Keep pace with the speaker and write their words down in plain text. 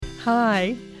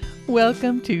Hi,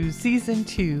 welcome to Season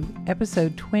 2,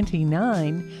 Episode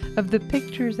 29 of the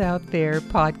Pictures Out There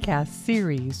podcast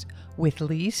series with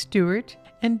Lee Stewart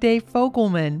and Dave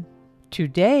Fogelman.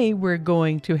 Today we're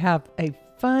going to have a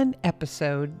fun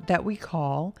episode that we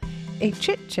call a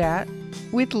Chit-Chat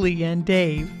with Lee and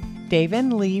Dave. Dave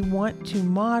and Lee want to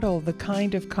model the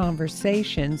kind of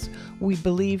conversations we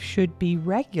believe should be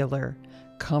regular,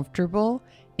 comfortable,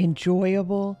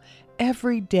 enjoyable,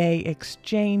 everyday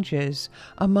exchanges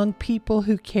among people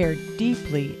who care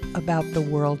deeply about the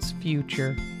world's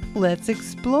future. Let's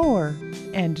explore.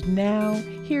 And now,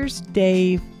 here's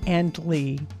Dave and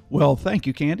Lee. Well, thank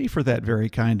you, Candy, for that very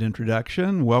kind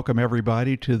introduction. Welcome,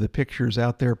 everybody, to the Pictures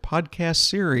Out There podcast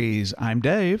series. I'm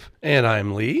Dave. And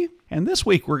I'm Lee. And this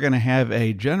week, we're going to have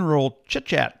a general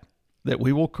chit-chat that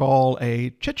we will call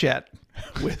a chit-chat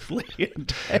with Lee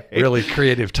and Dave. Really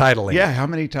creative titling. Yeah, how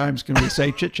many times can we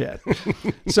say chit-chat?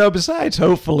 So besides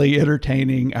hopefully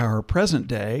entertaining our present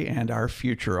day and our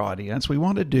future audience, we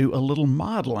want to do a little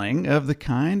modeling of the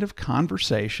kind of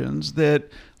conversations that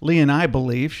Lee and I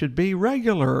believe should be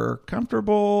regular,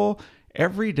 comfortable,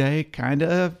 everyday kind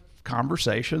of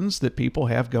conversations that people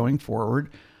have going forward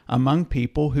among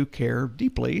people who care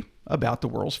deeply about the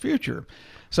world's future.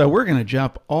 So we're going to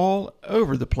jump all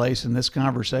over the place in this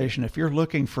conversation. If you're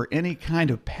looking for any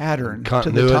kind of pattern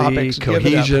continuity, to the topics,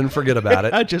 cohesion, forget about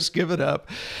it. Just give it up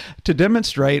to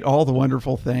demonstrate all the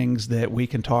wonderful things that we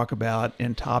can talk about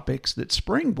in topics that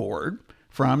springboard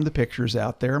from the Pictures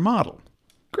Out There model.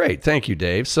 Great. Thank you,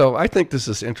 Dave. So I think this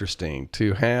is interesting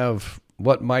to have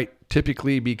what might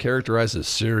typically be characterized as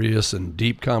serious and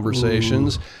deep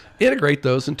conversations, integrate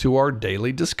those into our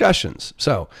daily discussions.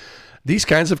 So these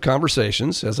kinds of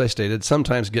conversations, as I stated,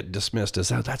 sometimes get dismissed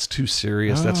as, oh, that's too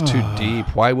serious, that's too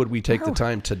deep. Why would we take the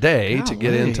time today to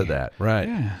get into that? Right.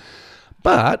 Yeah.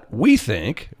 But we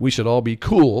think we should all be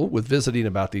cool with visiting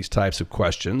about these types of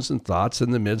questions and thoughts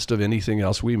in the midst of anything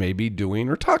else we may be doing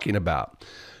or talking about.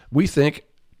 We think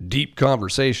deep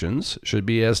conversations should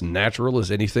be as natural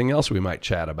as anything else we might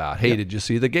chat about. Hey, did you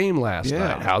see the game last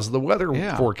night? How's the weather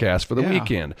forecast for the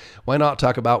weekend? Why not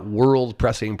talk about world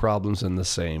pressing problems in the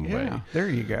same way? There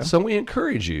you go. So we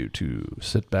encourage you to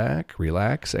sit back,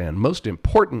 relax, and most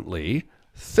importantly,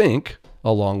 think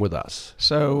along with us.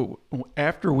 So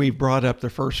after we brought up the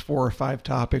first 4 or 5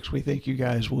 topics, we think you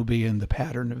guys will be in the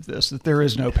pattern of this, that there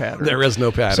is no pattern. There is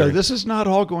no pattern. So this is not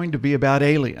all going to be about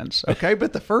aliens, okay?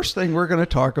 But the first thing we're going to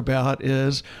talk about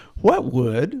is what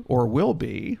would or will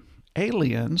be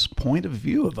aliens' point of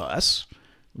view of us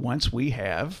once we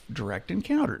have direct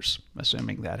encounters,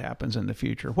 assuming that happens in the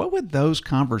future. What would those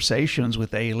conversations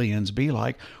with aliens be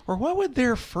like? Or what would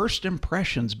their first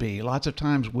impressions be? Lots of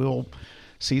times we'll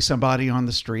see somebody on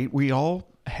the street, we all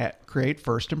create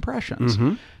first impressions.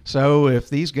 Mm-hmm. So if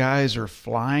these guys are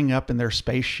flying up in their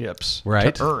spaceships to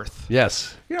Earth,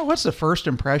 what's the first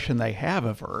impression they have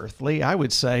of Earth? Lee, I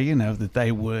would say, that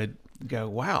they would go,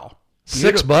 wow.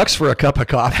 $6 for a cup of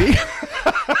coffee.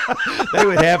 They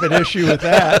would have an issue with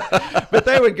that, but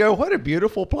they would go, what a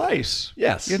beautiful place.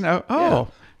 Yes.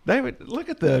 They would look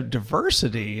at the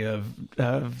diversity of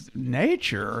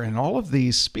nature and all of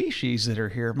these species that are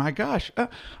here. My gosh.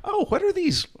 What are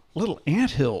these little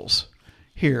anthills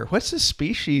here? What's the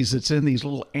species that's in these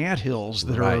little anthills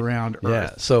that are around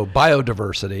Earth? Yeah. So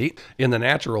biodiversity in the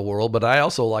natural world, but I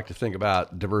also like to think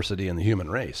about diversity in the human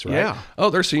race, right? Yeah. Oh,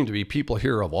 there seem to be people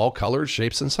here of all colors,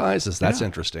 shapes, and sizes. That's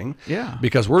interesting. Yeah.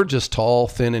 Because we're just tall,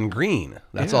 thin, and green.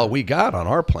 That's all we got on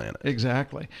our planet.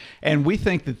 Exactly. And we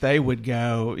think that they would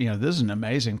go, this is an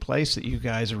amazing place that you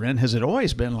guys are in. Has it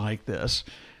always been like this?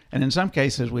 And in some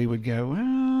cases, we would go,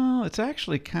 well, it's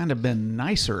actually kind of been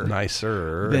nicer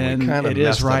than it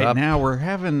is right now. We're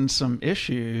having some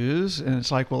issues, and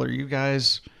it's like, well, are you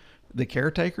guys the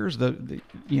caretakers,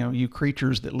 you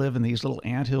creatures that live in these little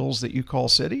anthills that you call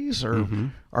cities, or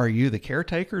are you the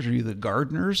caretakers? Are you the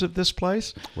gardeners of this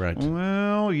place? Right.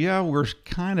 Well, yeah, we're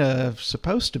kind of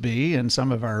supposed to be in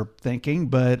some of our thinking,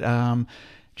 but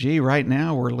right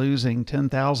now we're losing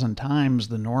 10,000 times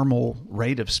the normal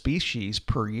rate of species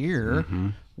per year. Mm-hmm.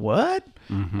 What?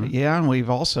 Mm-hmm. Yeah, and we've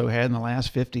also had in the last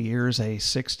 50 years a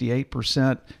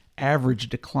 68% average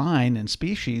decline in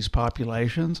species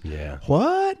populations. Yeah.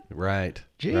 What? Right.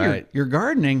 You're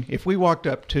gardening. If we walked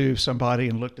up to somebody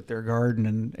and looked at their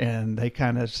garden and they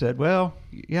kind of said, well,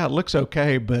 yeah, it looks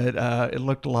okay, but it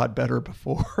looked a lot better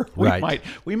before.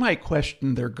 We might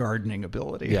question their gardening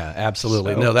ability. Yeah,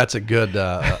 absolutely. No, that's a good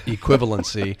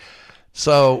equivalency.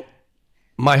 So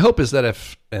my hope is that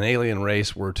if an alien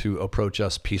race were to approach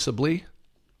us peaceably,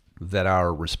 that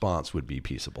our response would be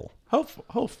peaceable.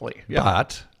 Hopefully. Yeah.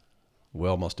 But we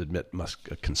almost admit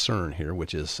a concern here,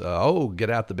 which is, get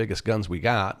out the biggest guns we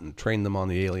got and train them on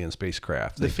the alien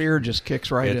spacecraft. The fear just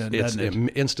kicks right in, doesn't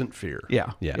it? Instant fear.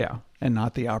 Yeah, and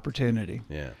not the opportunity.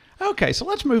 Yeah. Okay, so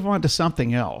let's move on to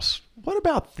something else. What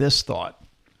about this thought?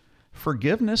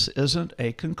 Forgiveness isn't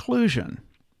a conclusion.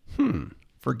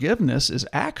 Forgiveness is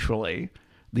actually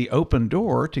the open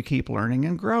door to keep learning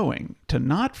and growing. To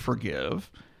not forgive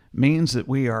means that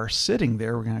we are sitting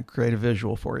there. We're going to create a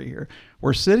visual for you here.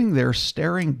 We're sitting there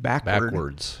staring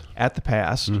backwards at the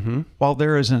past while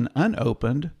there is an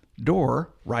unopened door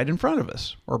right in front of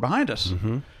us or behind us.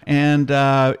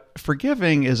 And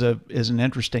forgiving is an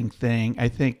interesting thing. I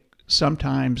think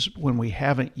sometimes when we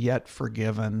haven't yet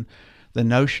forgiven, the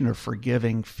notion of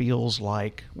forgiving feels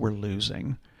like we're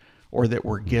losing or that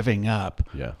we're giving up,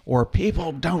 or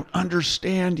people don't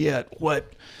understand yet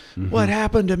what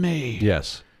happened to me.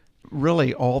 Yes.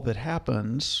 Really, all that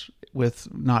happens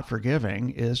with not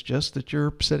forgiving is just that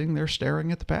you're sitting there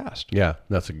staring at the past. Yeah,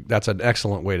 that's an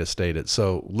excellent way to state it.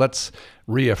 So let's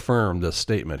reaffirm this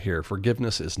statement here.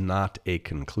 Forgiveness is not a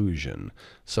conclusion.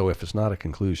 So if it's not a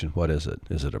conclusion, what is it?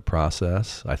 Is it a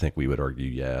process? I think we would argue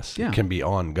yes. Yeah. It can be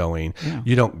ongoing. Yeah.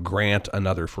 You don't grant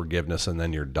another forgiveness and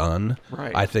then you're done.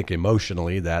 Right. I think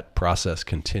emotionally that process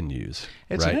continues.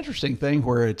 It's right? an interesting thing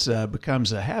where it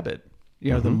becomes a habit.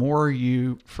 You know, the more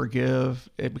you forgive,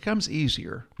 it becomes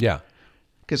easier. Yeah.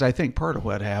 Because I think part of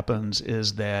what happens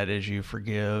is that as you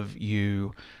forgive,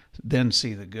 you then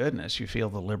see the goodness. You feel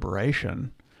the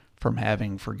liberation from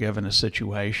having forgiven a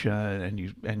situation,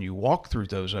 and you walk through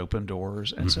those open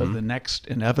doors. And so the next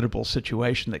inevitable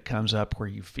situation that comes up where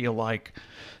you feel like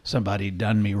somebody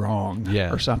done me wrong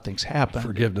or something's happened,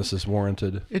 Forgiveness is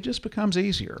warranted. it just becomes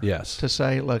easier. Yes. To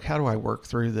say, look, how do I work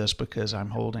through this because I'm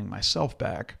holding myself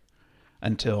back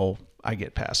until I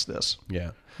get past this. Yeah.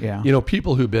 Yeah. You know,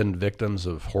 people who've been victims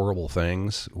of horrible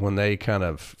things, when they kind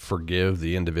of forgive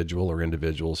the individual or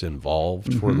individuals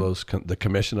involved for the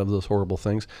commission of those horrible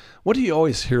things, what do you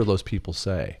always hear those people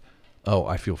say? Oh,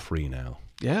 I feel free now.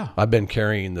 Yeah. I've been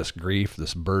carrying this grief,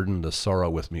 this burden, this sorrow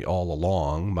with me all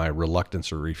along, my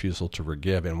reluctance or refusal to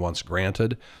forgive, and once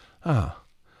granted,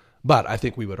 But I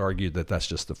think we would argue that that's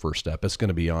just the first step. It's going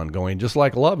to be ongoing, just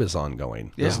like love is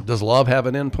ongoing. Yeah. Does love have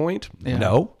an end point? Yeah.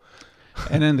 No.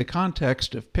 And in the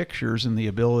context of pictures and the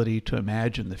ability to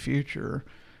imagine the future,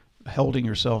 holding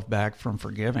yourself back from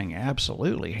forgiving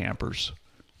absolutely hampers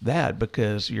that,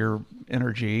 because your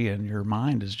energy and your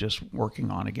mind is just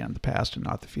working on, again, the past and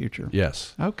not the future.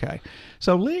 Yes. Okay.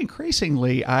 So Lee,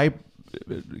 increasingly, I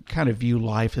kind of view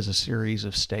life as a series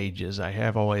of stages. I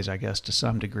have always, I guess, to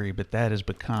some degree, but that has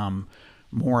become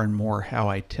more and more how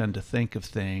I tend to think of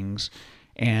things.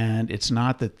 And it's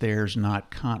not that there's not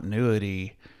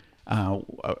continuity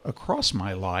across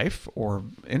my life or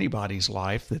anybody's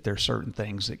life, that there's certain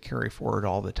things that carry forward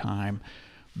all the time.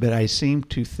 But I seem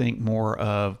to think more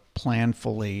of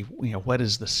planfully, what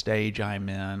is the stage I'm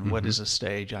in? What is the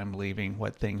stage I'm leaving?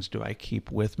 What things do I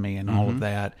keep with me, and all of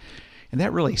that? And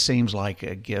that really seems like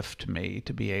a gift to me,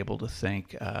 to be able to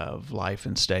think of life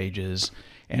in stages.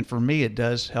 And for me, it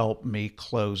does help me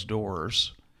close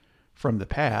doors from the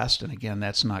past. And again,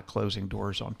 that's not closing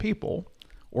doors on people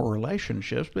or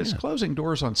relationships, but it's closing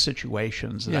doors on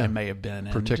situations that I may have been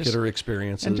in. Particular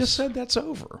experiences. And just said, that's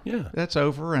over. Yeah. That's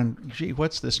over. And gee,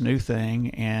 what's this new thing?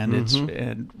 And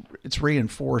it's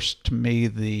reinforced to me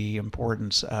the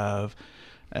importance of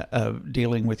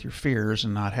dealing with your fears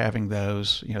and not having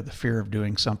those, the fear of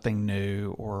doing something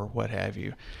new or what have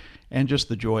you, and just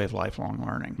the joy of lifelong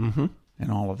learning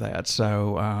and all of that.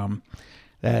 So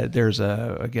there's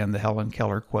again, the Helen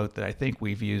Keller quote that I think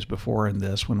we've used before in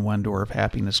this: when one door of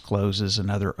happiness closes,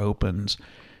 another opens.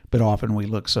 But often we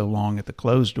look so long at the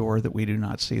closed door that we do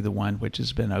not see the one which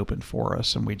has been opened for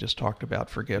us. And we just talked about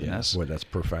forgiveness. Yeah, boy, that's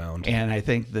profound. And I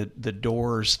think that the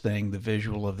doors thing, the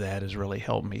visual of that, has really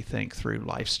helped me think through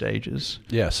life stages.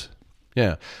 Yes.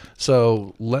 Yeah.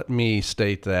 So let me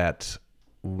state that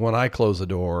when I close a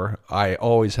door, I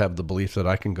always have the belief that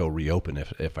I can go reopen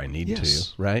if I need to,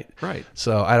 right? Right.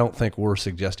 So I don't think we're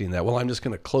suggesting that, well, I'm just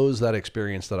going to close that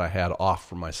experience that I had off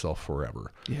for myself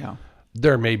forever. Yeah.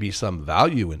 There may be some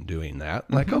value in doing that.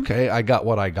 Like, okay, I got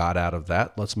what I got out of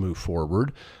that. Let's move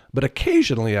forward. But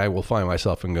occasionally I will find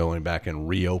myself in going back and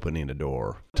reopening a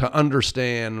door to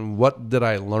understand, what did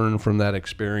I learn from that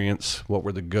experience? What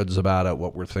were the goods about it?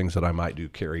 What were things that I might do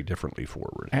carry differently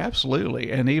forward?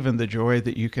 Absolutely. And even the joy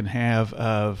that you can have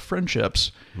of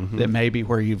friendships that maybe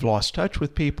where you've lost touch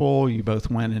with people, you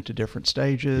both went into different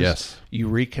stages. Yes. You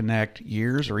reconnect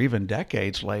years or even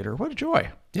decades later. What a joy.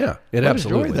 Yeah, it what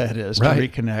absolutely. a joy that is Right.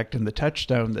 to reconnect, and the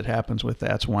touchstone that happens with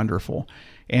that's wonderful.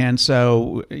 And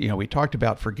so, we talked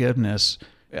about forgiveness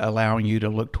allowing you to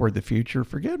look toward the future.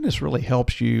 Forgiveness really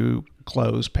helps you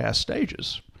close past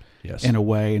stages. Yes. In a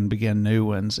way, and begin new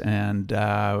ones. And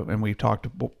we've talked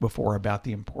before about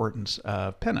the importance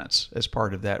of penance as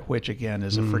part of that, which again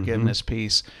is a forgiveness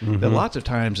piece that lots of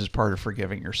times is part of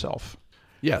forgiving yourself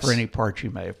Yes. for any part you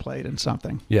may have played in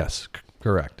something. Yes,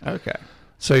 correct. Okay.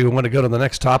 So you want to go to the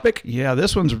next topic? Yeah,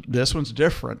 this one's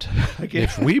different. Again,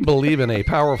 If we believe in a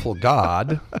powerful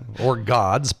God, or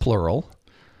gods, plural,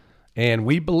 and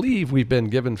we believe we've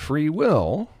been given free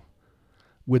will,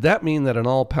 would that mean that an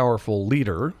all-powerful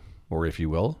leader, or if you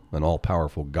will, an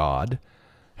all-powerful God,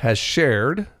 has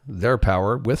shared their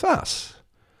power with us?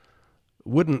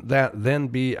 Wouldn't that then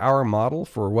be our model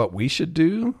for what we should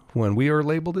do when we are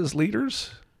labeled as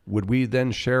leaders? Would we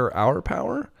then share our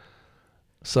power?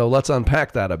 So let's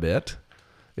unpack that a bit.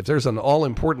 If there's an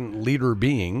all-important leader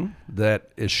being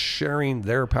that is sharing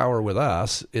their power with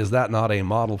us, is that not a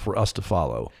model for us to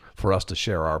follow, for us to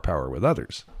share our power with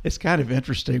others? it's kind of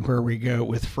interesting where we go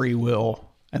with free will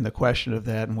and the question of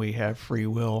that, and we have free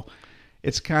will.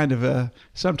 It's kind of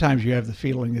sometimes you have the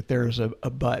feeling that there's a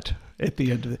but at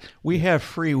the end of it. We have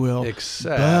free will,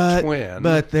 Except when...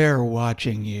 but they're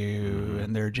watching you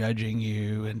and they're judging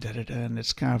you and da-da-da. And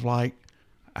it's kind of like,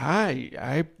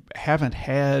 I haven't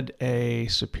had a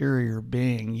superior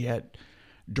being yet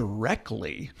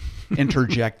directly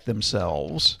interject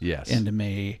themselves Yes. into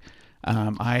me.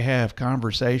 I have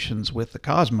conversations with the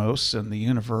cosmos and the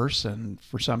universe, and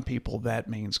for some people that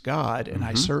means God, and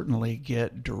I certainly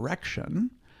get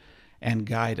direction and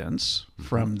guidance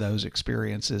from those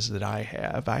experiences that I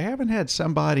have. I haven't had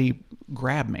somebody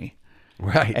grab me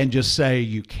Right. and just say,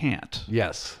 you can't.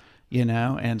 Yes.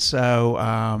 And so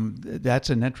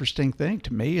that's an interesting thing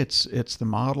to me. It's the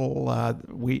model.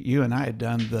 You and I had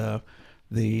done the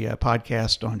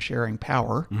podcast on sharing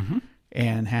power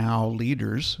and how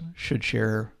leaders should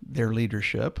share their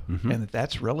leadership, and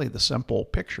that's really the simple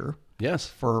picture. Yes.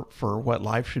 For what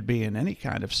life should be in any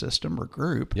kind of system or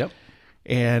group. Yep.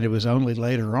 And it was only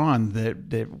later on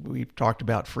that we talked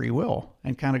about free will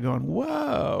and kind of going,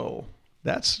 whoa,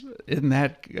 isn't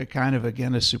that kind of,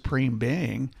 again, a supreme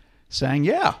being saying,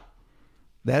 yeah,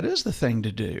 that is the thing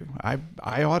to do.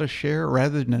 I ought to share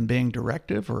rather than being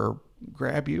directive or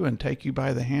grab you and take you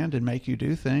by the hand and make you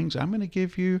do things. I'm going to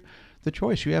give you the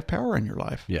choice. You have power in your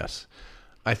life. Yes.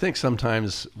 I think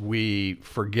sometimes we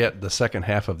forget the second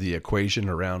half of the equation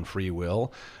around free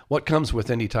will. What comes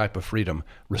with any type of freedom?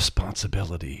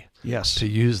 Responsibility. Yes. To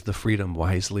use the freedom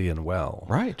wisely and well.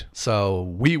 Right. So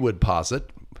we would posit,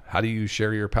 how do you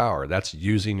share your power? That's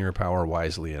using your power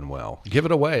wisely and well. Give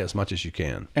it away as much as you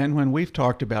can. And when we've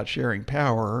talked about sharing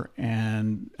power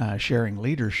and sharing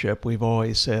leadership, we've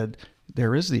always said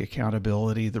there is the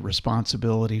accountability, the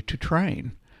responsibility to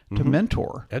train, to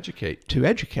mentor, Educate. to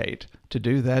educate, to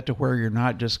do that to where you're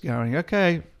not just going,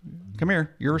 okay, come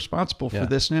here, you're responsible for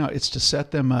this now. It's to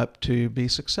set them up to be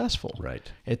successful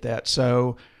Right. at that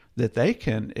so that they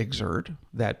can exert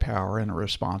that power in a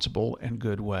responsible and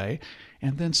good way,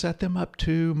 and then set them up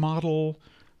to model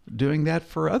doing that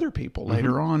for other people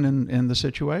later on in the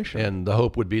situation. And the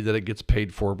hope would be that it gets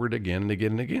paid forward again and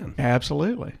again and again.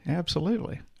 Absolutely.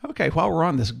 Absolutely. Okay, while we're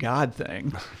on this God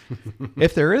thing,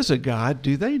 if there is a God,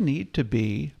 do they need to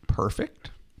be perfect?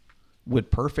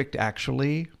 Would perfect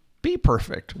actually be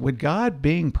perfect? Would God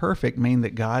being perfect mean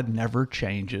that God never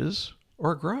changes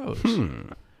or grows?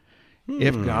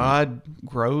 If God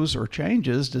grows or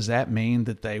changes, does that mean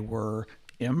that they were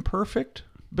imperfect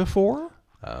before?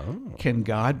 Oh. Can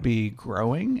God be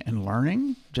growing and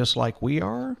learning just like we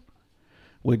are?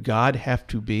 Would God have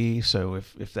to be, so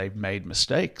if they've made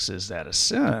mistakes, is that a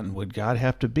sin? Would God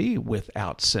have to be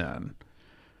without sin?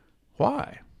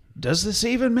 Why? Does this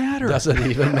even matter? Does it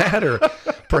even matter?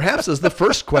 Perhaps is the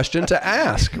first question to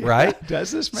ask, right?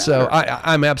 Does this matter? So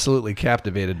I'm absolutely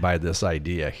captivated by this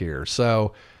idea here.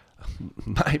 So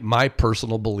my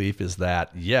personal belief is that,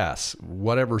 yes,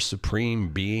 whatever supreme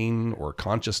being or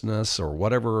consciousness or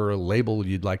whatever label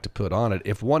you'd like to put on it,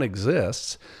 if one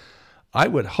exists, I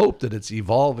would hope that it's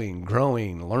evolving,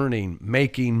 growing, learning,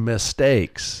 making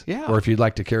mistakes. Yeah. Or if you'd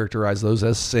like to characterize those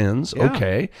as sins, Yeah.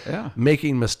 okay. Yeah.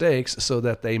 Making mistakes so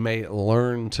that they may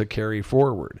learn to carry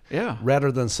forward. Yeah. Rather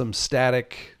than some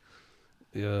static,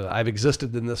 I've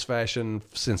existed in this fashion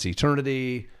since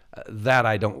eternity. That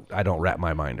I don't wrap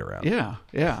my mind around. Yeah,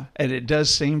 yeah. And it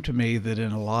does seem to me that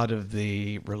in a lot of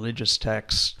the religious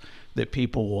texts that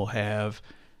people will have,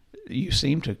 you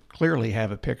seem to clearly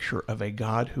have a picture of a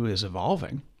God who is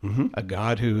evolving, a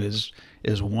God who is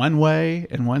one way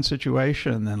in one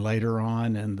situation, and then later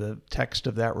on in the text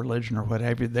of that religion or what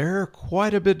have you, they're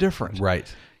quite a bit different.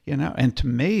 Right. And to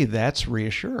me, that's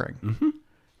reassuring.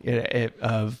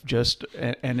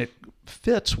 And it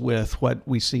fits with what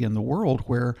we see in the world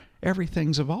where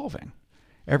everything's evolving.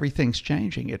 Everything's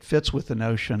changing. It fits with the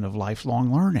notion of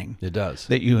lifelong learning. It does.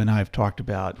 That you and I have talked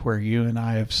about, where you and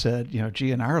I have said,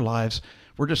 gee, in our lives,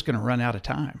 we're just going to run out of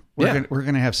time. We're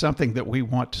going to have something that we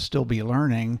want to still be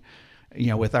learning,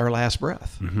 with our last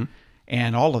breath.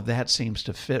 And all of that seems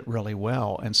to fit really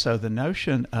well. And so the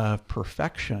notion of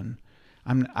perfection,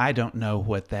 I don't know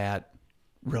what that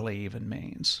really even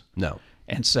means. No.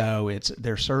 And so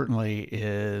there certainly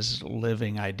is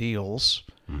living ideals.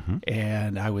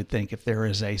 And I would think if there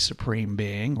is a supreme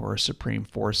being or a supreme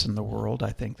force in the world, I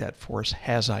think that force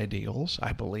has ideals.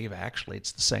 I believe actually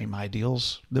it's the same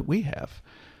ideals that we have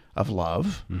of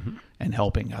love and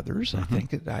helping others.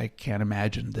 I can't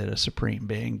imagine that a supreme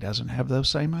being doesn't have those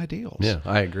same ideals. Yeah,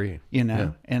 I agree.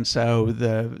 Yeah. And so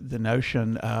the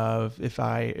notion of if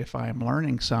I'm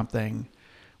learning something,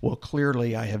 well,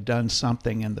 clearly I have done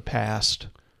something in the past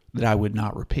that I would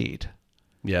not repeat.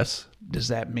 Yes. Does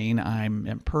that mean I'm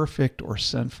imperfect or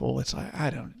sinful? It's like,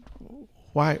 I don't.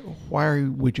 Why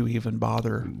would you even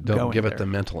bother? Don't give there? it the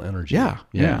mental energy.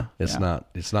 Yeah. It's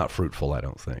not fruitful, I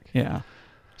don't think. Yeah.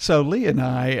 So Lee and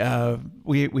I,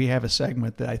 we have a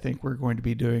segment that I think we're going to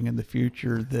be doing in the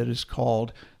future that is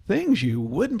called "Things You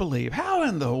Wouldn't Believe." How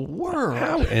in the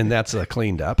world? And that's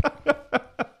cleaned up.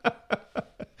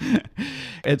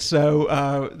 And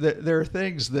so there are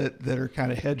things that are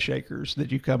kind of head shakers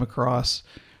that you come across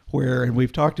and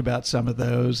we've talked about some of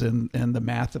those in the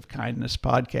Math of Kindness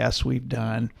podcasts we've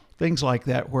done, things like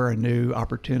that where a new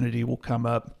opportunity will come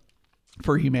up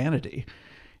for humanity.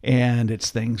 And it's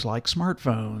things like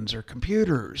smartphones or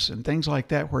computers and things like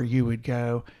that where you would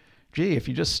go, gee, if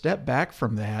you just step back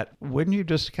from that, wouldn't you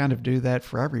just kind of do that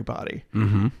for everybody?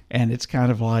 And it's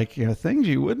kind of like, things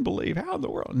you wouldn't believe. How in the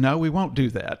world? No, we won't do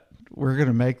that. We're going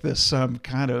to make this some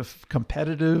kind of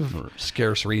competitive or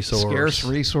scarce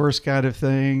resource kind of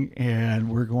thing. And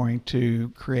we're going to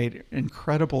create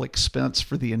incredible expense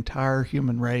for the entire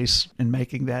human race in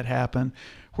making that happen.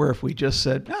 Where if we just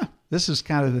said, this is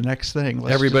kind of the next thing.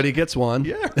 Everybody gets one.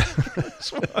 Yeah.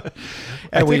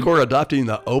 I think we're adopting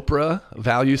the Oprah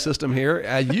value system here.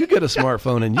 You get a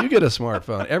smartphone and you get a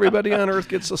smartphone. Everybody on earth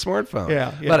gets a smartphone.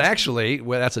 Yeah. But actually,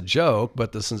 that's a joke.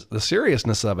 But the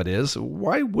seriousness of it is,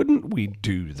 why wouldn't we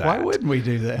do that? Why wouldn't we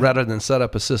do that? Rather than set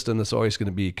up a system that's always going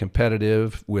to be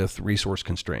competitive with resource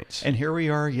constraints. And here we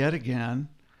are yet again.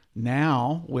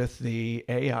 Now, with the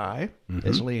AI,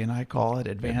 as Lee and I call it,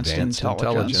 advanced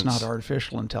intelligence, not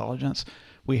artificial intelligence,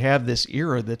 we have this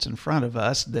era that's in front of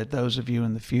us that those of you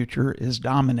in the future is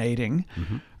dominating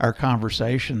our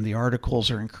conversation. The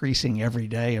articles are increasing every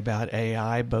day about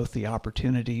AI, both the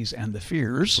opportunities and the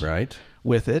fears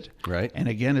with it. Right. And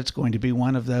again, it's going to be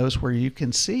one of those where you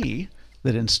can see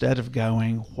that instead of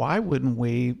going, why wouldn't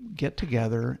we get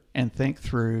together and think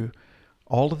through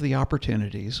all of the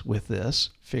opportunities with this,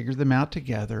 figure them out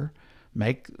together,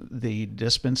 make the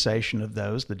dispensation of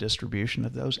those, the distribution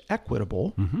of those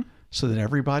equitable so that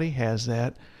everybody has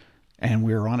that. And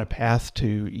we're on a path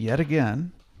to, yet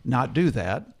again, not do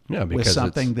that with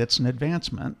something that's an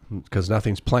advancement. Because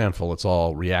nothing's planful. It's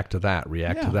all react to that,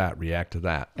 react to that, react to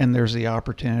that. And there's the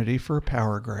opportunity for a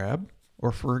power grab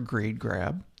or for a greed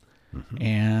grab.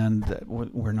 And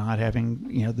we're not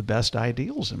having, the best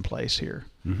ideals in place here.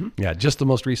 Yeah, just the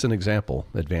most recent example,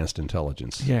 advanced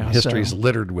intelligence. Yeah, history's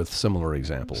littered with similar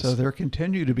examples. So there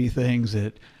continue to be things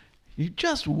that you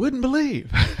just wouldn't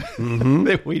believe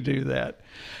that we do that.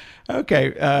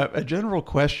 Okay, a general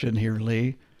question here,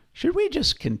 Lee. Should we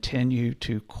just continue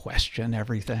to question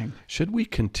everything? Should we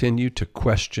continue to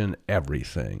question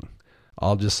everything?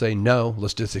 I'll just say no.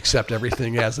 Let's just accept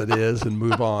everything as it is and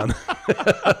move on.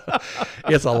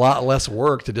 It's a lot less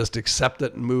work to just accept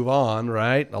it and move on,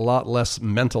 right? A lot less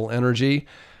mental energy.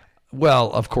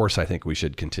 Well, of course, I think we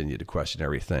should continue to question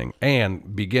everything,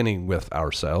 and beginning with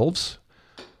ourselves.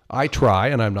 I try,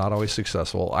 and I'm not always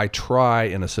successful, I try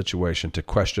in a situation to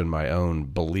question my own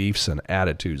beliefs and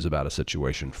attitudes about a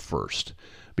situation first,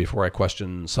 before I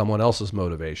question someone else's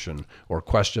motivation or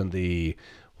question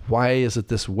why is it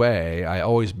this way? I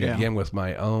always begin with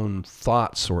my own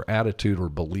thoughts or attitude or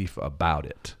belief about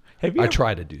it. I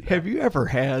try to do that. Have you ever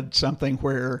had something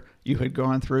where you had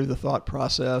gone through the thought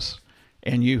process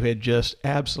and you had just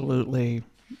absolutely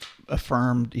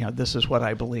affirmed, this is what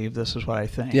I believe, this is what I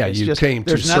think? Yeah, came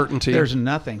to certainty. There's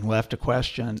nothing left to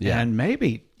question. Yeah. And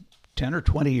maybe 10 or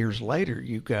 20 years later,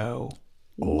 you go,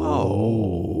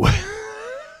 whoa.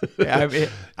 I've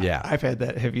had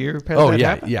that. Have you ever had Oh, that yeah,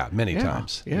 happen? yeah, many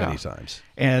times. Yeah. Many times.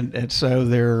 And so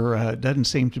there doesn't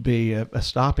seem to be a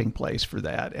stopping place for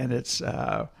that. And it's,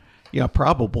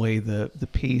 probably the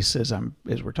piece as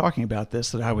we're talking about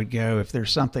this that I would go, if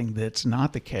there's something that's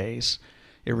not the case,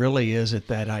 it really is at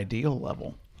that ideal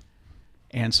level.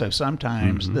 And so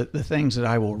sometimes the things that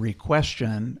I will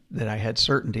re-question that I had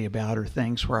certainty about are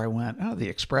things where I went, the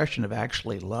expression of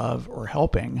actually love or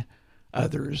helping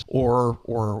others, or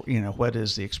what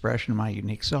is the expression of my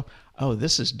unique self? Oh,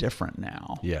 this is different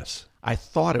now. Yes. I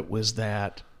thought it was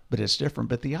that, but it's different.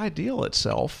 But the ideal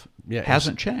itself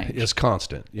hasn't changed. It's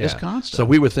constant. Yeah. It's constant. So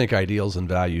we would think ideals and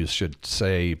values should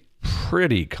say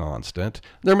pretty constant.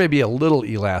 There may be a little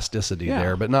elasticity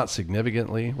there, but not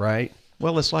significantly, right?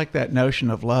 Well, it's like that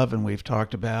notion of love, and we've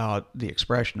talked about the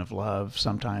expression of love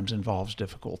sometimes involves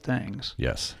difficult things.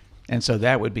 Yes. And so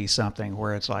that would be something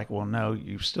where it's like, well, no,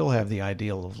 you still have the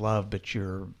ideal of love, but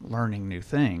you're learning new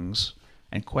things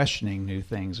and questioning new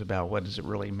things about what does it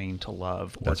really mean to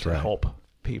love or to help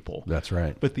people. That's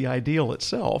right. But the ideal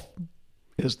itself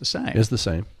is the same. Is the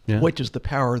same. Yeah. Which is the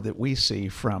power that we see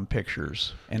from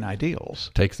pictures and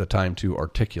ideals. Takes the time to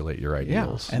articulate your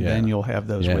ideals. And then you'll have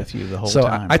those with you the whole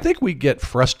time. So I think we get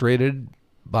frustrated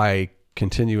by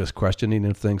continuous questioning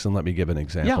of things, and let me give an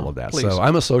example of that. Please. So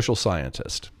I'm a social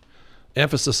scientist.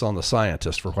 Emphasis on the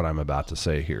scientist for what I'm about to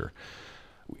say here.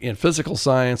 In physical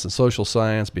science and social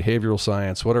science, behavioral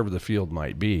science, whatever the field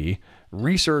might be,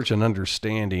 research and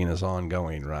understanding is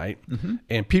ongoing, right? Mm-hmm.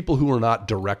 And people who are not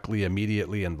directly,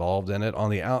 immediately involved in it on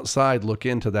the outside look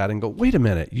into that and go, wait a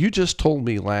minute, you just told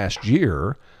me last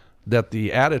year that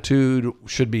the attitude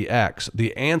should be X.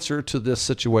 The answer to this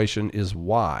situation is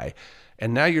Y.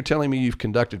 And now you're telling me you've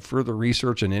conducted further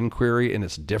research and inquiry and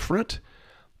it's different?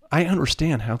 I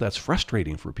understand how that's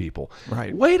frustrating for people.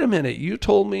 Right. Wait a minute, you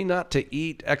told me not to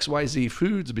eat XYZ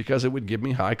foods because it would give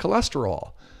me high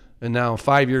cholesterol. And now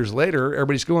 5 years later,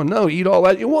 everybody's going, no, eat all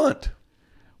that you want.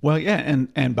 Well, yeah,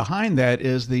 and behind that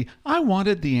is I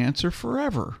wanted the answer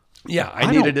forever. Yeah, I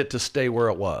needed it to stay where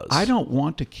it was. I don't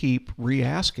want to keep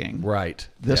re-asking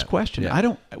this question. Yeah. I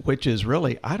don't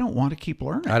want to keep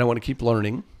learning. I don't want to keep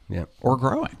learning. Yeah. Or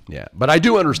growing. Yeah. But I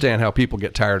do understand how people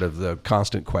get tired of the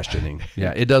constant questioning.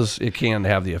 Yeah, it can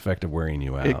have the effect of wearing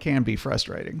you out. It can be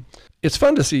frustrating. It's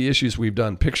fun to see issues we've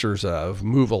done pictures of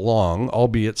move along,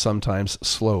 albeit sometimes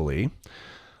slowly.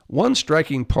 One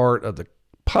striking part of the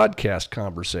podcast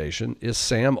conversation is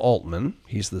Sam Altman.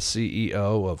 He's the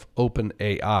CEO of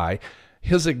OpenAI.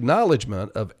 His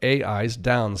acknowledgement of AI's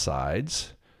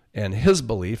downsides and his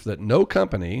belief that no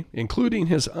company, including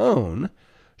his own,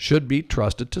 should be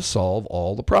trusted to solve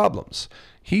all the problems.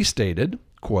 He stated,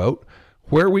 quote,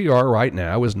 "Where we are right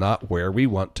now is not where we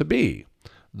want to be.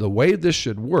 The way this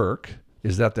should work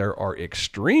is that there are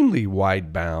extremely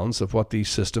wide bounds of what these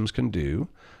systems can do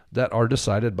that are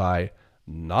decided by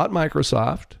not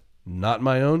Microsoft, not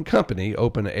my own company,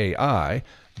 OpenAI,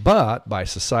 but by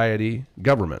society,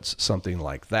 governments, something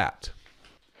like that."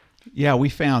 Yeah, we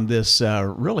found this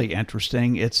really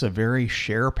interesting. It's a very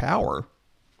share power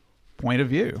point of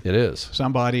view. It is.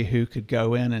 Somebody who could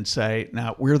go in and say,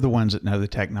 now, we're the ones that know the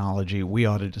technology. We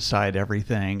ought to decide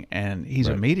everything. And he's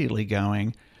immediately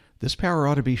going, this power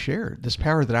ought to be shared. This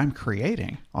power that I'm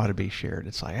creating ought to be shared.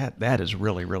 It's like, that is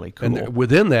really, really cool. And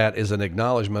within that is an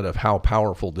acknowledgement of how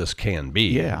powerful this can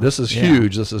be. Yeah. This is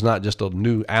huge. This is not just a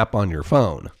new app on your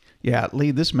phone. Yeah, Lee,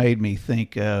 this made me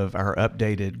think of our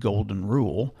updated golden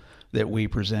rule that we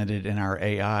presented in our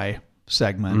AI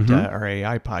segment, our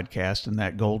AI podcast, and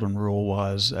that golden rule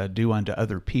was do unto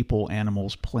other people,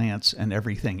 animals, plants, and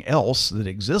everything else that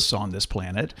exists on this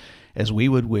planet as we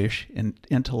would wish in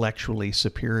intellectually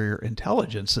superior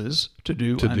intelligences to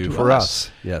do for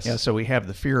us. Yes. Yeah, so we have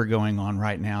the fear going on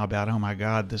right now about, oh my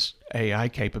God, this AI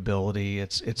capability,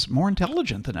 it's more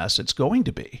intelligent than us. It's going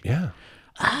to be. Yeah.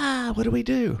 What do we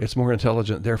do? It's more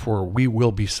intelligent, therefore we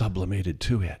will be sublimated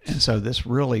to it. And so this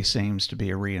really seems to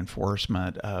be a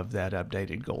reinforcement of that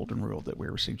updated golden rule that we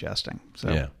were suggesting.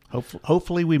 So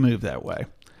hopefully we move that way.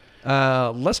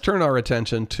 Let's turn our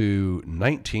attention to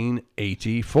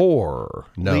 1984.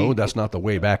 No, that's not the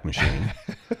Wayback Machine.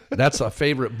 That's a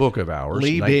favorite book of ours.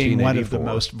 Lee being one of the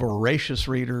most voracious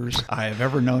readers I have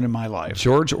ever known in my life.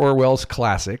 George Orwell's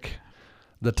classic.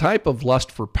 The type of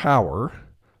lust for power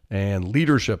and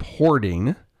leadership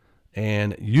hoarding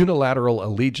and unilateral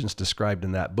allegiance described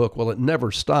in that book, well, it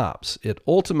never stops. It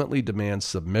ultimately demands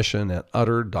submission and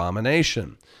utter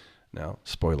domination. Now,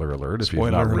 spoiler alert, if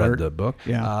you've not read the book,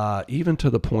 even to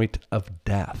the point of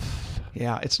death.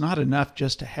 Yeah, it's not enough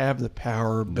just to have the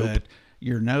power, but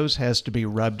your nose has to be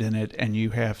rubbed in it, and you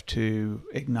have to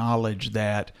acknowledge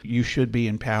that you should be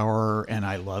in power and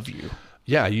I love you.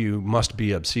 Yeah, you must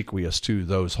be obsequious to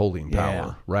those holding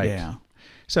power, right? Yeah.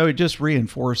 So it just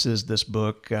reinforces this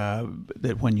book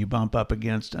that when you bump up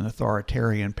against an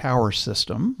authoritarian power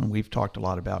system, and we've talked a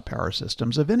lot about power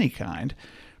systems of any kind,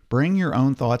 bring your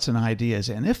own thoughts and ideas.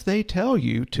 And if they tell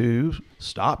you to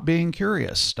stop being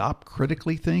curious, stop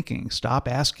critically thinking, stop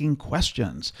asking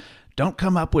questions, don't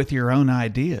come up with your own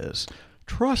ideas,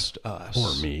 trust us.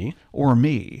 Or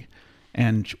me.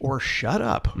 Or shut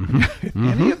up. If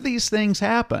any of these things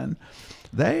happen,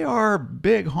 they are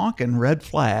big honking red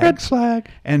flags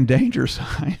and danger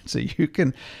signs that you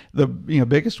can, the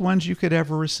biggest ones you could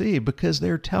ever receive, because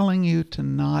they're telling you to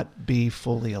not be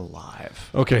fully alive.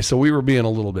 Okay, so we were being a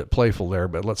little bit playful there,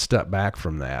 but let's step back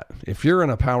from that. If you're in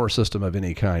a power system of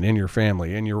any kind, in your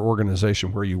family, in your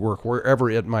organization where you work, wherever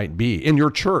it might be, in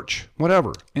your church,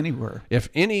 whatever, anywhere, if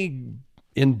any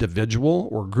individual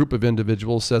or group of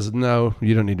individuals says, no,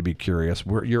 you don't need to be curious,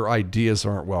 your ideas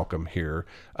aren't welcome here,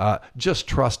 just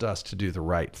trust us to do the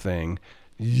right thing,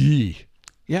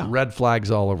 red flags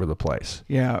all over the place.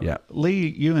 Lee,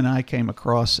 you and I came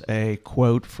across a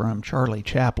quote from Charlie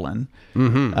Chaplin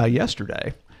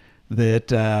yesterday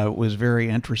that was very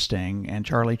interesting. And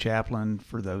Charlie Chaplin,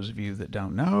 for those of you that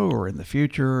don't know or in the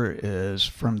future, is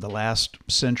from the last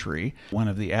century, one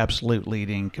of the absolute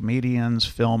leading comedians,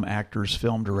 film actors,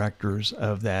 film directors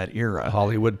of that era.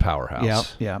 Hollywood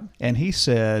powerhouse. Yeah. And he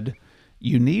said,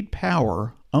 you need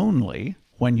power only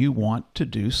when you want to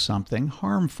do something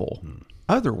harmful.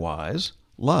 Otherwise,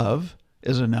 love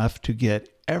is enough to get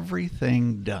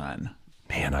everything done.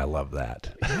 Man, I love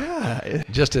that. Yeah.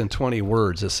 Just in 20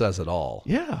 words, it says it all.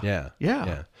 Yeah.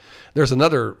 There's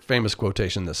another famous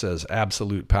quotation that says,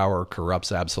 absolute power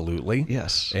corrupts absolutely.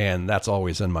 Yes. And that's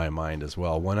always in my mind as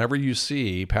well. Whenever you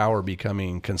see power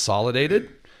becoming consolidated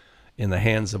in the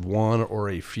hands of one or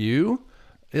a few,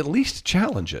 at least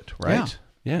challenge it, right?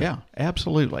 Yeah,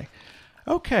 absolutely.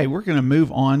 Okay, we're going to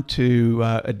move on to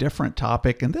a different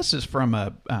topic. And this is from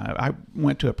I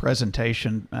went to a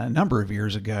presentation a number of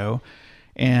years ago,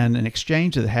 and an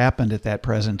exchange that happened at that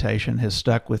presentation has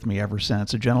stuck with me ever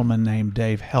since. A gentleman named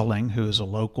Dave Helling, who is a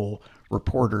local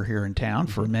reporter here in town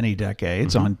for many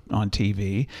decades on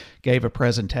TV, gave a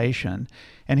presentation,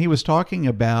 and he was talking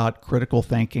about critical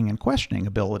thinking and questioning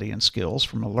ability and skills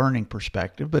from a learning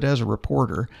perspective, but as a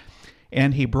reporter.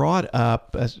 And he brought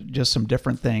up just some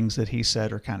different things that he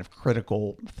said are kind of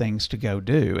critical things to go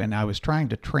do. And I was trying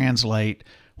to translate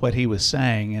what he was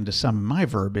saying into some of my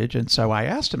verbiage. And so I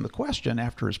asked him the question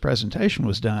after his presentation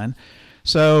was done.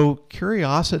 So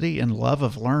curiosity and love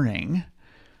of learning,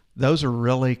 those are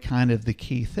really kind of the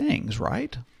key things,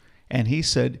 right? And he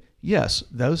said, yes,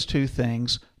 those two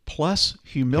things plus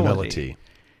humility.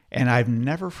 And I've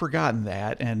never forgotten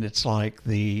that. And it's like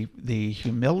the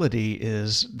humility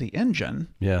is the engine.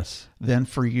 Yes. Then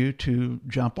for you to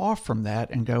jump off from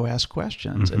that and go ask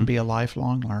questions and be a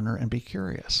lifelong learner and be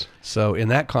curious. So in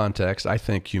that context, I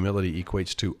think humility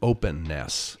equates to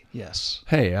openness. Yes.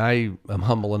 Hey, I am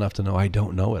humble enough to know I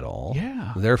don't know it all.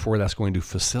 Yeah. Therefore, that's going to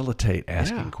facilitate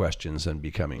asking questions and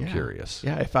becoming curious.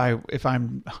 Yeah. If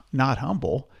I'm not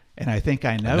humble and I think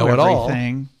I know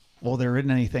everything. Well, there isn't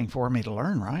anything for me to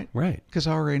learn, right? Right. Because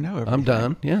I already know everything. I'm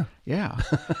done. Yeah. Yeah.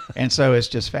 And so it's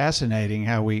just fascinating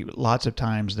how lots of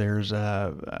times there's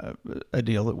a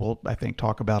deal that we'll, I think,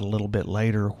 talk about a little bit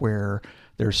later, where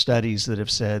there's studies that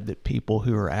have said that people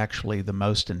who are actually the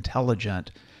most intelligent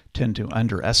tend to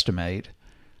underestimate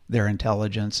their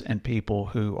intelligence, and people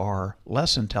who are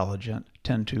less intelligent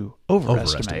tend to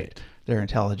overestimate their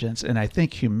intelligence. And I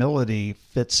think humility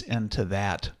fits into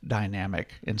that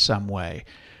dynamic in some way,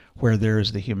 where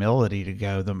there's the humility to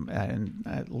go.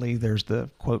 Lee, there's the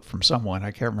quote from someone,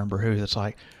 I can't remember who, that's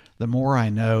like, the more I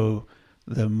know,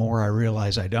 the more I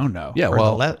realize I don't know. Yeah,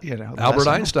 Albert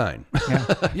Einstein.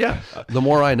 Yeah. The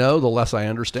more I know, the less I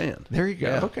understand. There you go.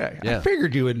 Yeah. Okay. Yeah. I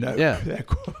figured you would know that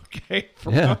quote came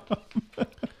from. Yeah.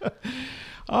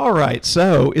 All right.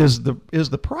 So is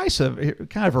the price of,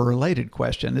 kind of a related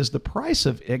question, is the price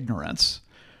of ignorance,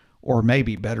 or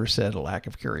maybe better said, a lack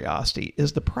of curiosity,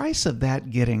 is the price of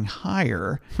that getting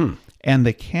higher, and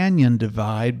the canyon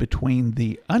divide between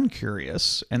the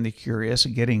uncurious and the curious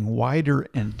getting wider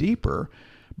and deeper,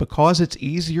 because it's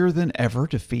easier than ever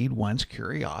to feed one's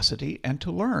curiosity and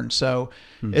to learn? So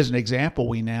as an example,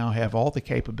 we now have all the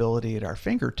capability at our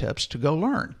fingertips to go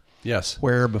learn. Yes.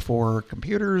 Where before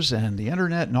computers and the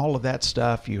internet and all of that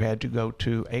stuff, you had to go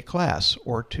to a class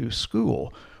or to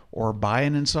school or buy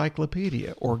an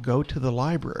encyclopedia or go to the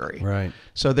library. Right.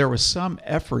 So there was some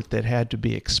effort that had to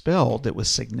be expelled that was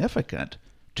significant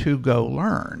to go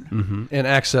learn. Mm-hmm. And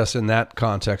access in that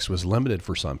context was limited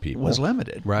for some people. Was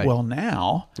limited. Right. Well,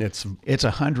 now It's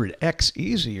 100x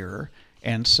easier.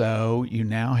 And so you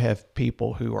now have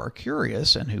people who are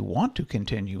curious and who want to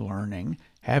continue learning,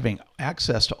 having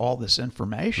access to all this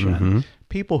information.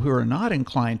 People who are not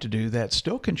inclined to do that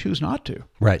still can choose not to.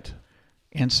 right.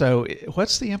 And so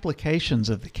what's the implications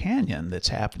of the canyon that's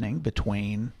happening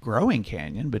growing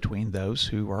canyon, between those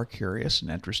who are curious and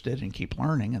interested and keep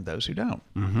learning and those who don't?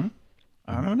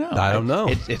 I don't know. I don't know.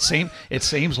 It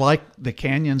seems like the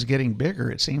canyon's getting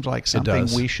bigger. It seems like something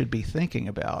does. we should be thinking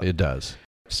about. It does.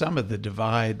 Some of the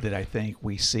divide that I think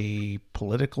we see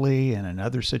politically and in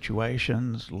other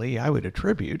situations, Lee, I would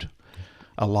attribute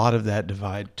a lot of that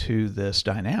divide to this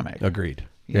dynamic. Agreed.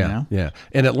 You Yeah. know? Yeah.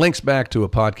 And it links back to a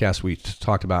podcast we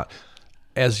talked about.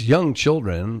 As young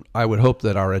children, I would hope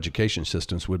that our education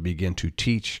systems would begin to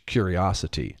teach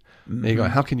curiosity. And you go,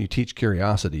 how can you teach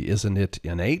curiosity? Isn't it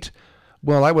innate?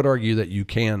 Well, I would argue that you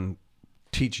can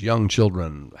teach young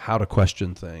children how to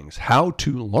question things, how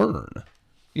to learn.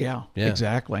 Yeah, Yeah.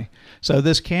 exactly. So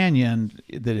this canyon,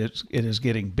 that it is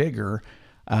getting bigger.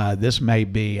 This may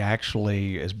be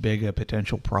actually as big a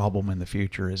potential problem in the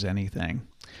future as anything.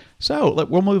 So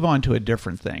we'll move on to a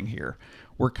different thing here.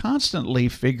 We're constantly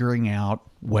figuring out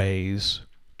ways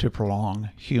to prolong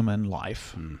human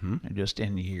life, and just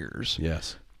in years.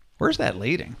 Yes. Where's that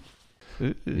leading?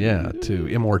 Yeah. To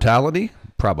immortality?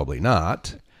 Probably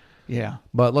not. Yeah.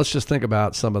 But let's just think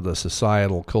about some of the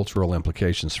societal, cultural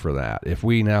implications for that. If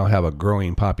we now have a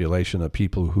growing population of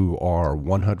people who are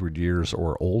 100 years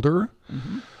or older,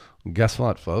 guess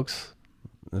what, folks?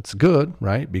 It's good,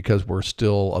 right? Because we're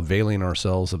still availing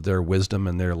ourselves of their wisdom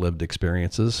and their lived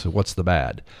experiences. So what's the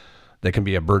bad? They can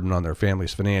be a burden on their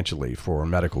families financially for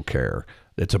medical care.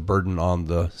 It's a burden on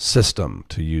the system,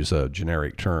 to use a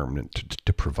generic term,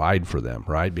 to provide for them,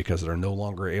 right? Because they're no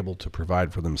longer able to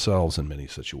provide for themselves in many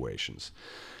situations.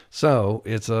 So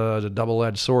it's a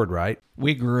double-edged sword, right?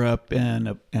 We grew up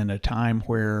in a time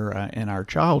where in our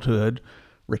childhood,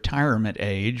 retirement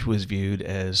age was viewed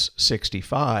as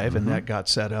 65, and that got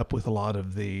set up with a lot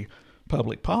of the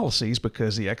public policies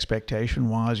because the expectation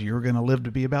was you were going to live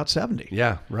to be about 70.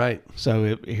 Yeah, right.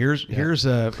 So here's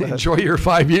a Enjoy your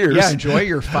 5 years. Yeah, enjoy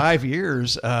your 5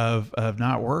 years of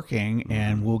not working,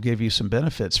 and we'll give you some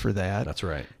benefits for that. That's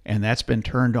right. And that's been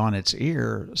turned on its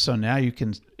ear. So now you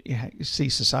can see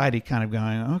society kind of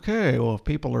going, okay, well, if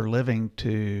people are living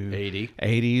to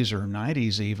 80s or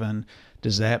 90s even,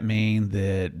 does that mean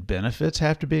that benefits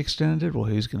have to be extended? Well,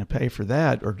 who's going to pay for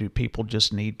that? Or do people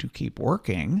just need to keep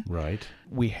working? Right.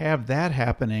 We have that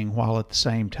happening while at the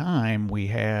same time we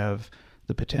have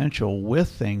the potential with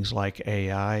things like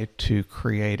AI to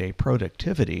create a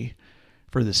productivity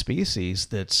for the species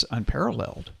that's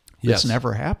unparalleled. Yes. It's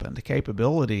never happened. The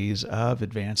capabilities of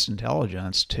advanced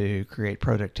intelligence to create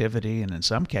productivity and in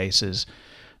some cases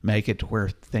make it to where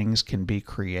things can be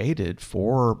created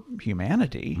for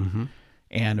humanity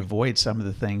and avoid some of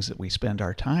the things that we spend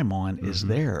our time on is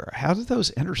there. How do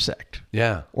those intersect?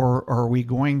 Yeah. Or are we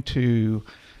going to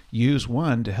use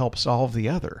one to help solve the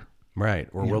other? Right.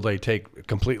 Or will they take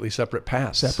completely separate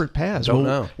paths? Separate paths. Don't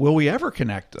know. Will we ever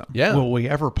connect them? Yeah. Will we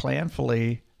ever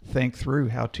planfully think through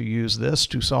how to use this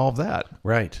to solve that?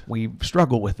 Right. We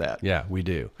struggle with that. Yeah, we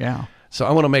do. Yeah. So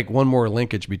I want to make one more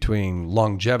linkage between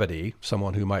longevity,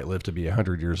 someone who might live to be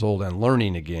 100 years old, and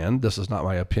learning again. This is not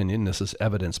my opinion. This is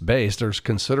evidence-based. There's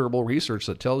considerable research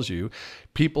that tells you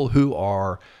people who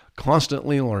are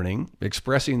constantly learning,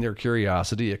 expressing their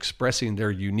curiosity, expressing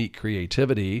their unique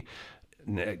creativity,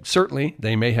 certainly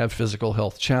they may have physical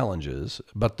health challenges,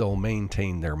 but they'll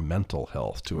maintain their mental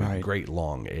health to a great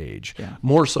long age,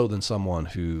 more so than someone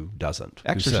who doesn't.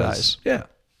 Exercise. Who says,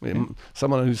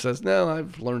 someone who says, no,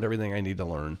 I've learned everything I need to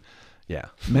learn. Yeah.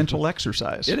 Mental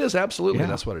exercise. It is, absolutely. Yeah.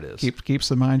 That's what it is. Keeps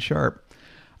the mind sharp.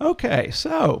 Okay,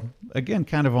 so again,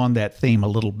 kind of on that theme a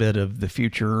little bit of the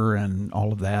future and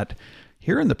all of that.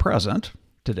 Here in the present,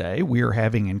 today, we are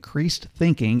having increased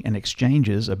thinking and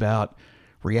exchanges about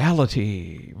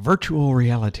reality, virtual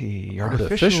reality,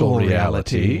 artificial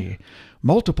reality,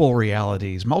 multiple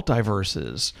realities,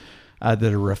 multiverses that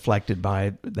are reflected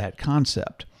by that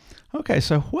concept. Okay,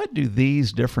 so what do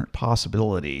these different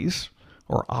possibilities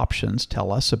or options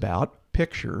tell us about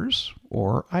pictures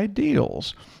or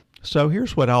ideals? So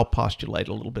here's what I'll postulate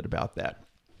a little bit about that.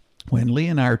 When Lee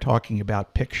and I are talking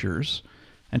about pictures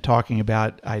and talking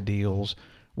about ideals,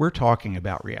 we're talking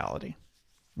about reality.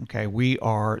 Okay,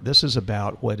 this is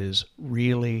about what is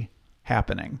really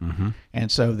happening.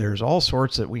 And so there's all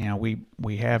sorts of,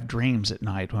 we have dreams at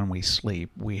night when we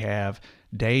sleep. We have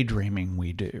daydreaming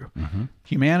we do.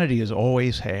 Humanity has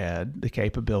always had the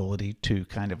capability to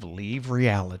kind of leave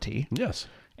reality Yes.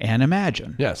 and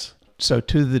imagine. Yes. So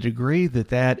to the degree that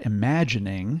that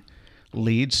imagining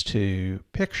leads to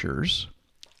pictures,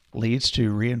 leads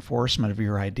to reinforcement of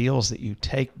your ideals that you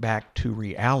take back to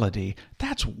reality,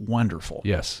 that's wonderful.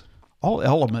 Yes. All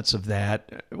elements of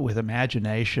that with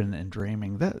imagination and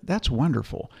dreaming, that's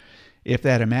wonderful. If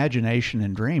that imagination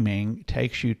and dreaming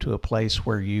takes you to a place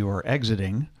where you are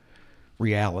exiting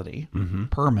reality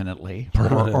permanently,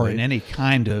 or in any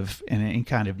kind of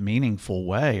meaningful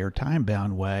way or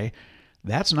time-bound way,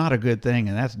 that's not a good thing,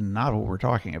 and that's not what we're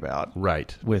talking about.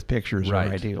 Right. With pictures or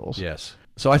ideals. Yes.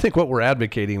 So I think what we're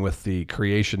advocating with the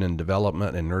creation and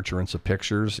development and nurturance of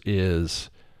pictures is,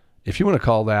 if you want to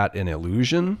call that an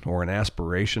illusion or an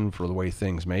aspiration for the way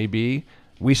things may be,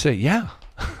 we say, yeah,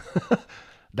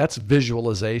 that's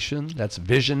visualization, that's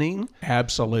visioning.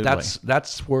 Absolutely.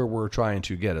 That's where we're trying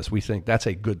to get us. We think that's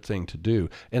a good thing to do.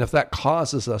 And if that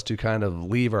causes us to kind of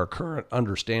leave our current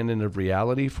understanding of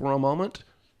reality for a moment,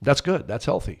 that's good. That's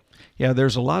healthy. Yeah,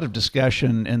 there's a lot of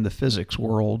discussion in the physics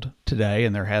world today,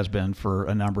 and there has been for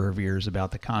a number of years,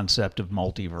 about the concept of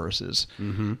multiverses.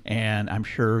 And I'm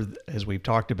sure, as we've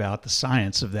talked about, the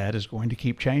science of that is going to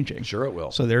keep changing. Sure it will.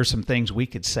 So there's some things we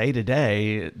could say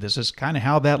today, this is kind of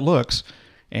how that looks.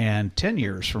 And 10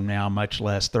 years from now, much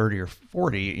less 30 or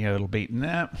 40, it'll be,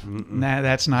 nah,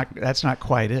 that's not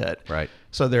quite it. Right.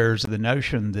 So there's the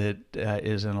notion that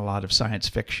is in a lot of science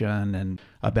fiction and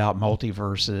about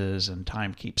multiverses, and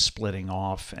time keeps splitting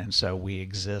off, and so we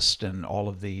exist in all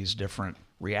of these different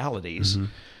realities.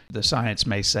 The science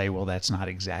may say, well, that's not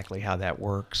exactly how that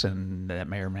works, and that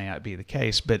may or may not be the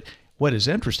case. But what is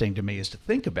interesting to me is to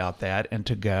think about that and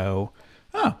to go,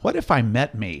 oh, what if I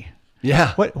met me?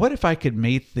 Yeah. What if I could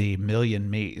meet the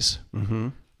million me's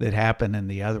that happen in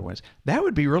the other ones? That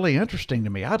would be really interesting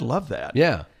to me. I'd love that.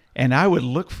 Yeah. And I would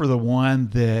look for the one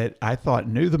that I thought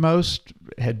knew the most,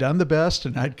 had done the best,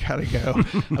 and I'd kind of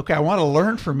go, okay, I want to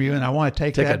learn from you, and I want to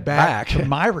take that it back back to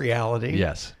my reality.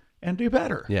 Yes. And do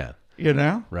better. Yeah.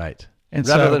 Right. And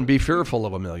rather so, than be fearful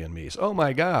of a million me's. Oh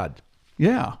my God.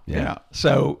 Yeah.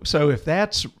 So if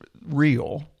that's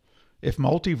real, if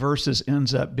multiverses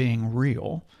ends up being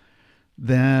real,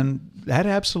 then that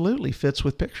absolutely fits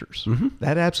with pictures.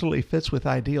 That absolutely fits with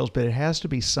ideals, but it has to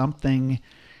be something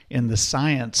in the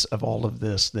science of all of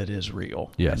this that is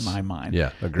real, in my mind.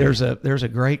 Yeah, agreed. There's a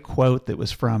great quote that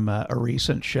was from a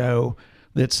recent show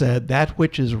that said, that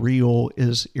which is real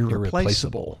is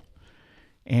irreplaceable.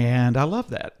 And I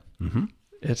love that.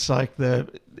 It's like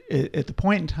at the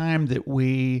point in time that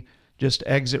we just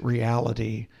exit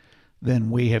reality,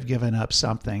 then we have given up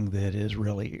something that is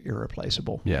really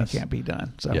irreplaceable and can't be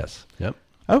done. So, yes. Yep.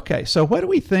 Okay, so what do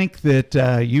we think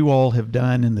that you all have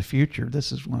done in the future?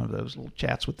 This is one of those little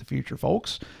chats with the future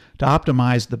folks, to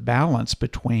optimize the balance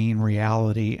between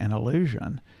reality and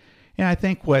illusion. And I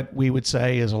think what we would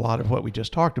say is a lot of what we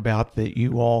just talked about, that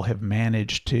you all have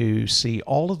managed to see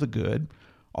all of the good,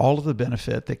 all of the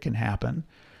benefit that can happen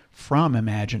from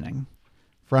imagining,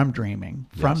 from dreaming,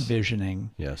 from visioning,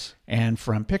 and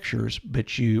from pictures,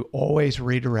 but you always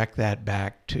redirect that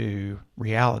back to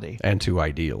reality. And to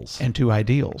ideals.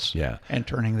 Yeah. And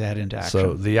turning that into action.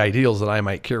 So the ideals that I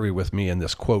might carry with me in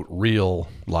this, quote, real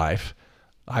life,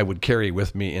 I would carry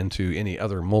with me into any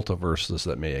other multiverses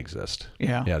that may exist.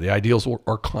 Yeah. Yeah, the ideals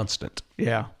are constant.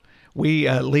 Yeah.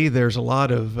 Lee, there's a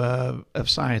lot of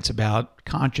science about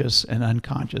conscious and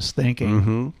unconscious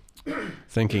thinking.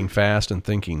 Thinking fast and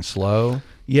thinking slow.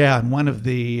 Yeah, and one of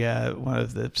the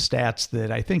stats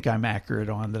that I think I'm accurate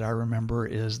on, that I remember,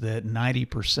 is that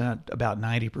about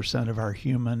 90% of our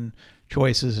human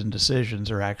choices and decisions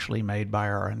are actually made by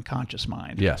our unconscious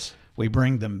mind. Yes. We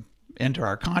bring them into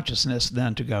our consciousness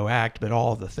then to go act, but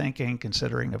all of the thinking,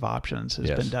 considering of options, has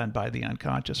been done by the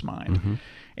unconscious mind.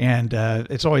 And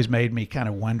it's always made me kind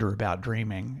of wonder about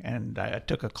dreaming. And I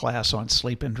took a class on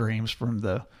sleep and dreams from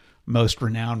the most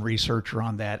renowned researcher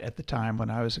on that at the time when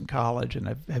I was in college, and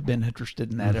I've been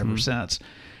interested in that ever since.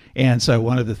 And so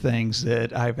one of the things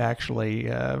that I've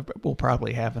actually will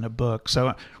probably have in a book.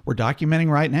 So we're documenting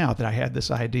right now that I had this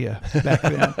idea back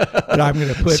then, but I'm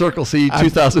going to put Circle C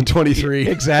 2023.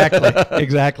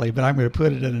 Exactly. But I'm going to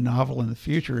put it in a novel in the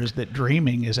future, is that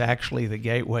dreaming is actually the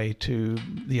gateway to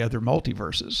the other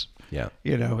multiverses. Yeah.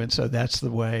 And so that's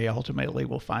the way ultimately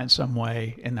we'll find some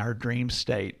way in our dream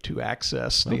state to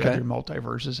access the other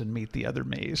multiverses and meet the other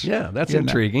me's. Yeah, that's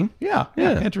intriguing. Yeah.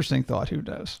 Interesting thought. Who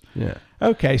knows? Yeah.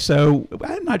 Okay, so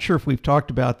I'm not sure if we've talked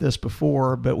about this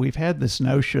before, but we've had this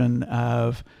notion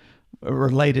of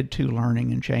related to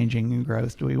learning and changing and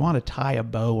growth? Do we want to tie a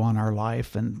bow on our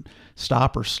life and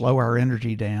stop or slow our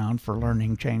energy down for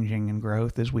learning, changing, and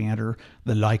growth as we enter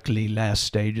the likely last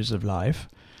stages of life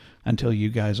until you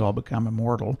guys all become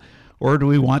immortal? Or do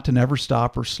we want to never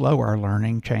stop or slow our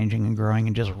learning, changing, and growing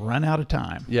and just run out of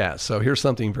time? Yeah, so here's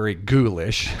something very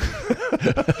ghoulish.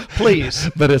 Please.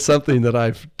 But it's something that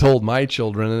I've told my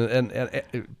children, and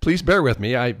please bear with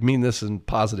me. I mean this in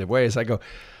positive ways. I go,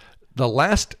 the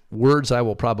last words I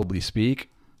will probably speak,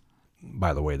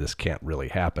 by the way, this can't really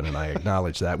happen, and I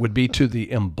acknowledge that, would be to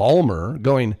the embalmer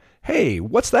going, hey,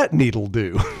 what's that needle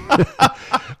do?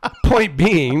 Point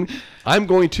being, I'm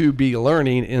going to be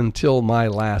learning until my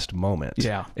last moment.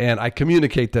 Yeah. And I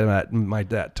communicate that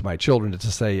to my children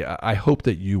to say, I hope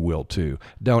that you will too.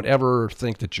 Don't ever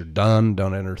think that you're done.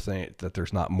 Don't ever think that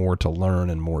there's not more to learn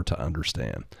and more to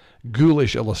understand.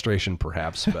 Ghoulish illustration,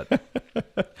 perhaps, but.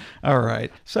 All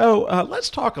right. So let's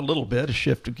talk a little bit, a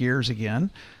shift of gears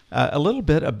again, a little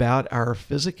bit about our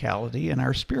physicality and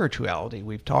our spirituality.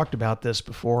 We've talked about this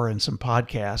before in some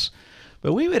podcasts,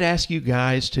 but we would ask you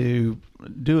guys to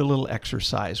do a little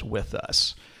exercise with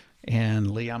us.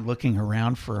 And Lee, I'm looking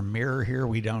around for a mirror here.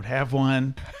 We don't have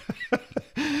one,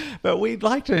 but we'd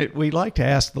like to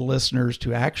ask the listeners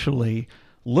to actually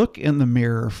look in the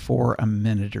mirror for a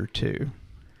minute or two,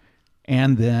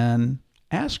 and then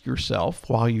ask yourself,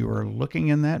 while you are looking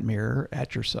in that mirror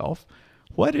at yourself,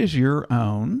 what is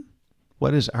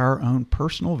our own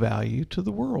personal value to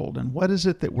the world? And what is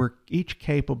it that we're each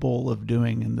capable of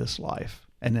doing in this life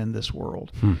and in this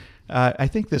world? I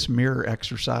think this mirror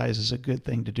exercise is a good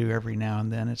thing to do every now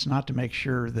and then. It's not to make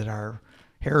sure that our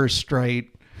hair is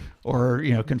straight or,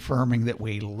 confirming that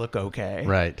we look okay.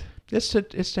 Right. It's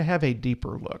to have a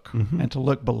deeper look and to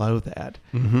look below that.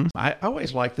 Mm-hmm. I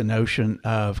always like the notion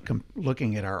of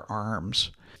looking at our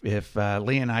arms. If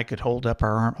Lee and I could hold up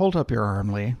your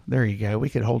arm, Lee. There you go. We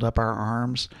could hold up our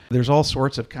arms. There's all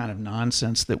sorts of kind of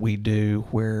nonsense that we do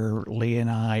where Lee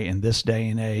and I in this day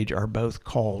and age are both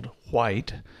called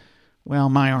white. Well,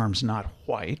 my arm's not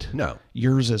white. No.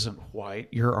 Yours isn't white.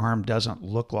 Your arm doesn't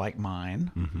look like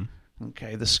mine. Mm-hmm.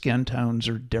 Okay, the skin tones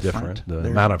are different. The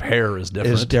amount of hair is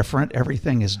different.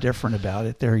 Everything is different about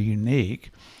it. They're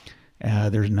unique.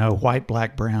 There's no white,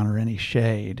 black, brown, or any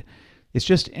shade. It's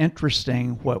just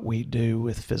interesting what we do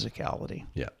with physicality.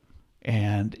 Yeah.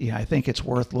 And I think it's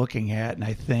worth looking at. And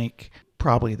I think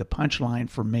probably the punchline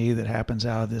for me that happens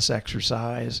out of this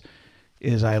exercise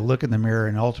is I look in the mirror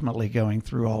and ultimately going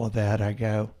through all of that, I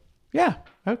go, yeah,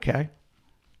 okay.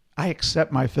 I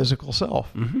accept my physical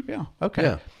self. Mm-hmm. Yeah, okay.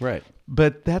 Yeah, right.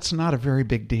 But that's not a very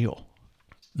big deal.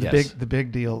 Yes. The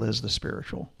big deal is the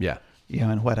spiritual. Yeah.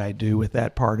 And what I do with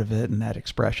that part of it and that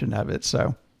expression of it.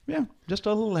 So, yeah, just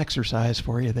a little exercise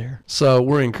for you there. So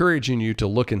we're encouraging you to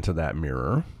look into that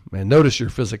mirror and notice your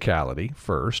physicality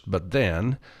first, but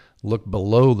then look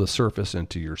below the surface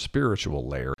into your spiritual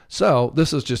layer. So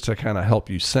this is just to kind of help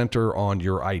you center on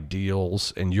your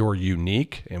ideals and your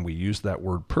unique, and we use that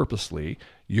word purposely,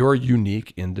 your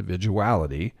unique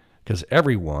individuality, because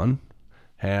everyone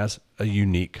has a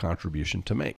unique contribution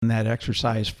to make. And that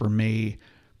exercise for me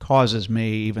causes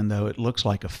me, even though it looks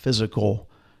like a physical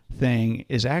thing,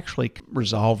 is actually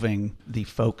resolving the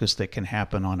focus that can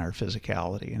happen on our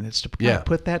physicality. And it's to kind of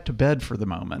put that to bed for the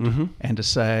moment and to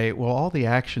say, well, all the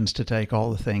actions to take,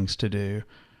 all the things to do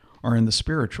are in the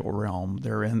spiritual realm.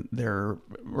 They're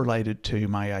related to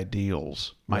my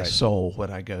ideals, my soul,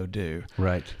 what I go do.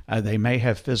 Right. They may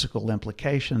have physical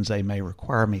implications. They may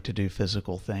require me to do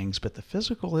physical things, but the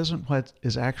physical isn't what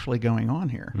is actually going on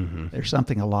here. Mm-hmm. There's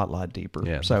something a lot deeper.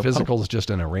 Yeah. So physical is just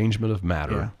an arrangement of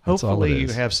matter. Yeah. That's hopefully all it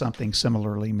is. You have something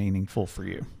similarly meaningful for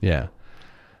you. Yeah.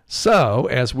 So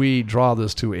as we draw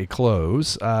this to a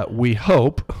close, we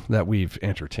hope that we've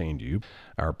entertained you,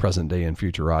 our present day and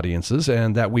future audiences,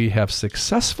 and that we have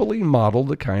successfully modeled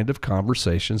the kind of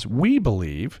conversations we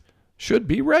believe should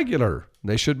be regular.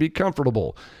 They should be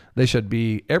comfortable. They should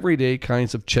be everyday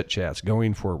kinds of chit-chats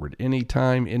going forward,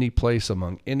 anytime, any place,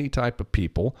 among any type of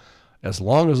people, as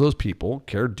long as those people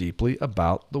care deeply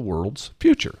about the world's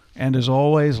future. And as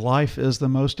always, life is the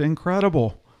most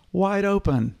incredible, wide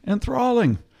open,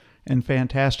 enthralling, and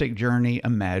fantastic journey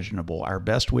imaginable. Our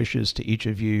best wishes to each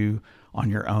of you on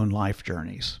your own life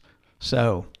journeys.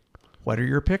 So, what are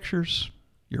your pictures,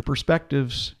 your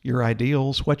perspectives, your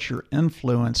ideals? What's your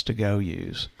influence to go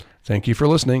use? Thank you for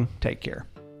listening. Take care.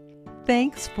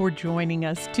 Thanks for joining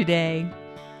us today.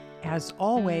 As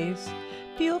always,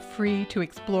 feel free to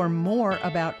explore more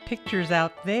about Pictures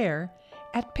Out There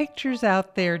at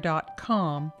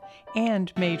picturesouthere.com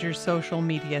and major social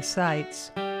media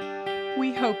sites.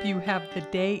 We hope you have the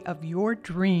day of your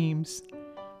dreams.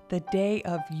 the day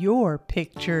of your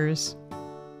pictures.